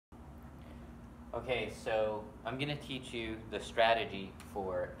Okay, so I'm going to teach you the strategy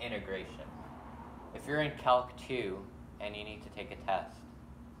for integration. If you're in Calc 2 and you need to take a test,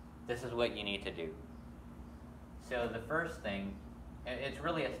 this is what you need to do. So the first thing, it's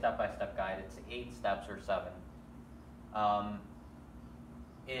really a step-by-step guide, it's 8 steps or 7,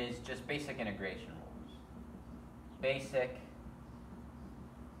 is just basic integration rules. Basic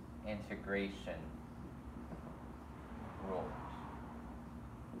integration rules.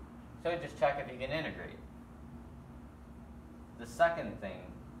 So just check if you can integrate. The second thing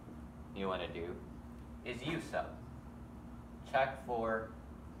you want to do is U sub. Check for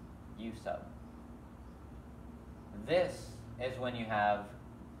U sub. This is when you have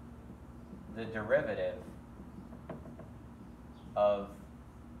the derivative of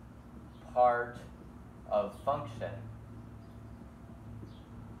part of function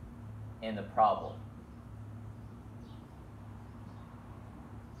in the problem.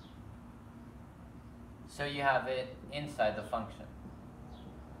 So you have it inside the function.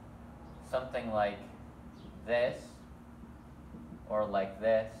 Something like this, or like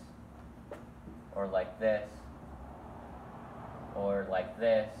this, or like this, or like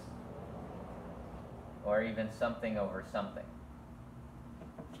this, or even something over something.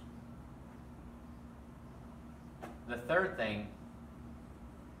 The third thing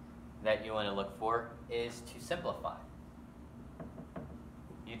that you want to look for is to simplify.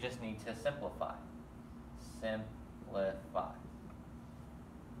 You just need to simplify. Simplify.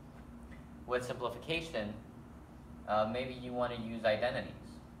 With simplification, maybe you want to use identities.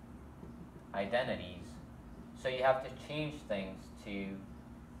 Identities. So you have to change things to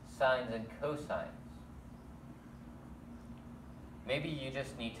sines and cosines. Maybe you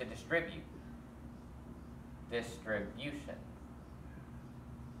just need to distribute. Distribution.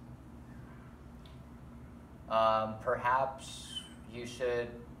 Perhaps you should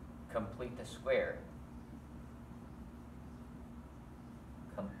complete the square.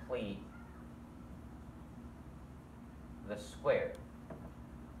 Complete the square.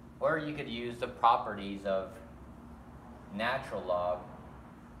 Or you could use the properties of natural log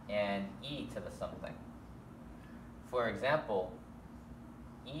and e to the something. For example,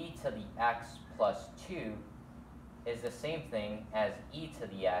 e to the x plus 2 is the same thing as e to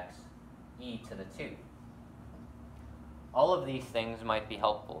the x, e to the 2. All of these things might be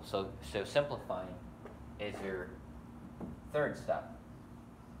helpful, so simplifying is your third step.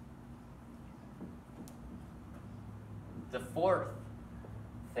 The fourth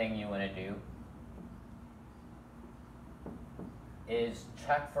thing you want to do is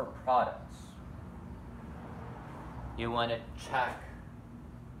check for products. You want to check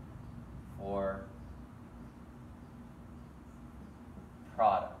for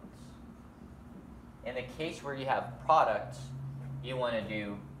products. In the case where you have products, you want to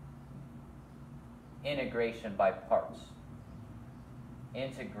do integration by parts.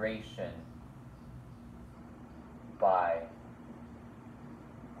 Integration by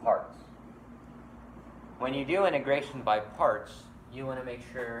parts. When you do integration by parts, you want to make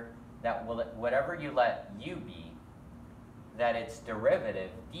sure that whatever you let u be, that its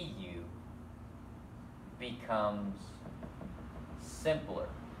derivative, du, becomes simpler.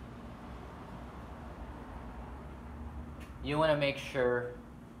 You want to make sure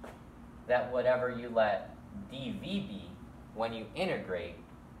that whatever you let dv be, when you integrate,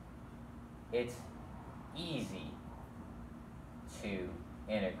 it's easy to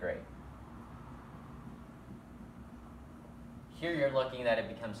integrate. Here you're looking that it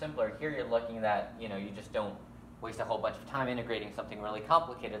becomes simpler. Here you're looking that you just don't waste a whole bunch of time integrating something really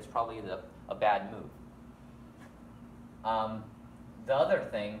complicated. It's probably a bad move. The other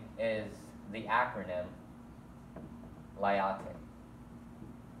thing is the acronym LIATE.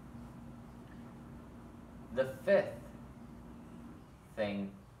 The fifth thing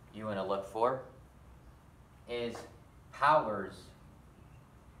you want to look for is powers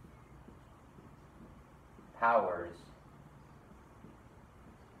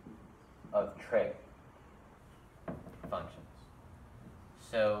of trig functions.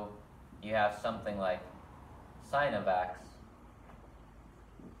 So you have something like sine of x,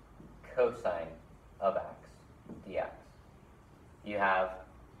 cosine of x dx. You have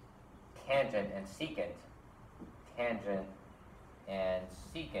tangent and secant,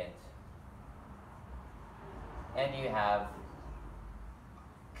 and you have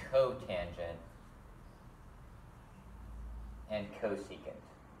cotangent and cosecant.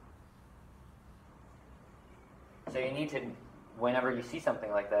 So you need to, whenever you see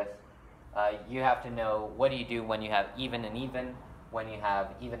something like this, you have to know what do you do when you have even and even, when you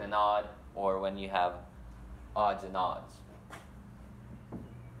have even and odd, or when you have odds and odds.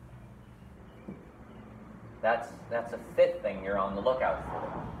 That's a fifth thing you're on the lookout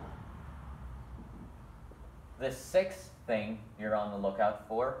for. The sixth thing you're on the lookout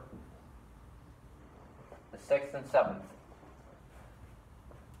for, the sixth and seventh.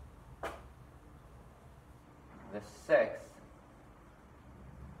 The sixth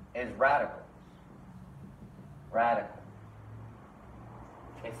is radical. Radical.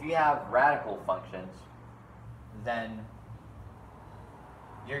 If you have radical functions, then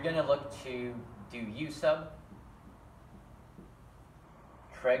you're going to look to do u sub,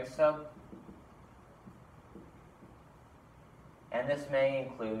 trig sub, and this may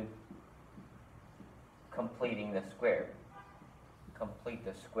include completing the square. Complete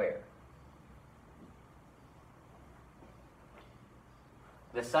the square.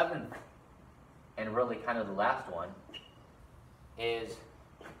 The seventh, and really kind of the last one, is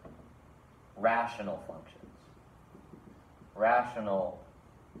rational functions. Rational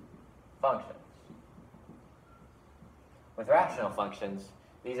functions. With rational functions,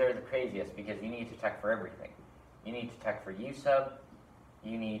 these are the craziest because you need to check for everything. You need to check for u sub,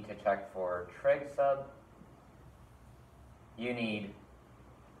 you need to check for trig sub, you need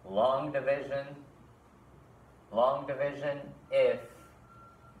long division if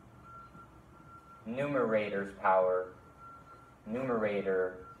numerator's power,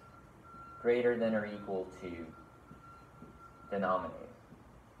 numerator greater than or equal to denominator.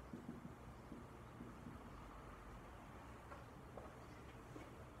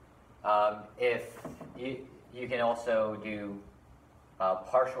 If you can also do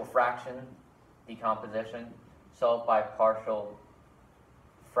partial fraction decomposition, solve by partial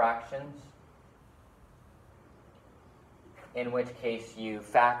fractions, in which case you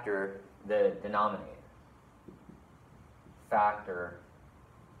factor the denominator. Factor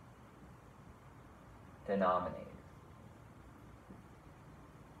denominator.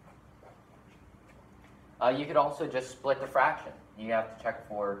 You could also just split the fraction. You have to check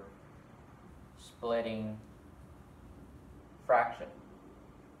for splitting fraction.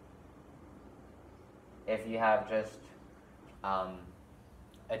 If you have just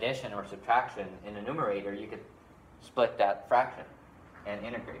addition or subtraction in a numerator, you could split that fraction and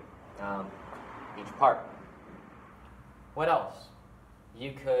integrate each part. What else?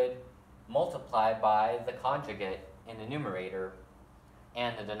 You could multiply by the conjugate in the numerator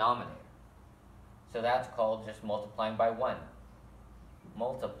and the denominator. So that's called just multiplying by 1.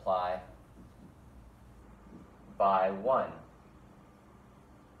 Multiply by 1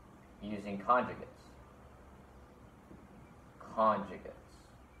 using conjugates. Conjugates.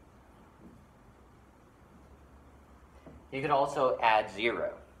 You could also add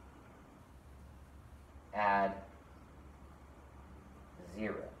 0. Add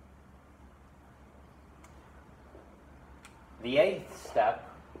 0. The 8th step,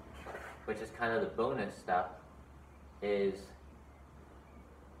 which is kind of the bonus step, is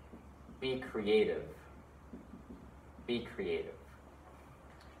be creative. Be creative.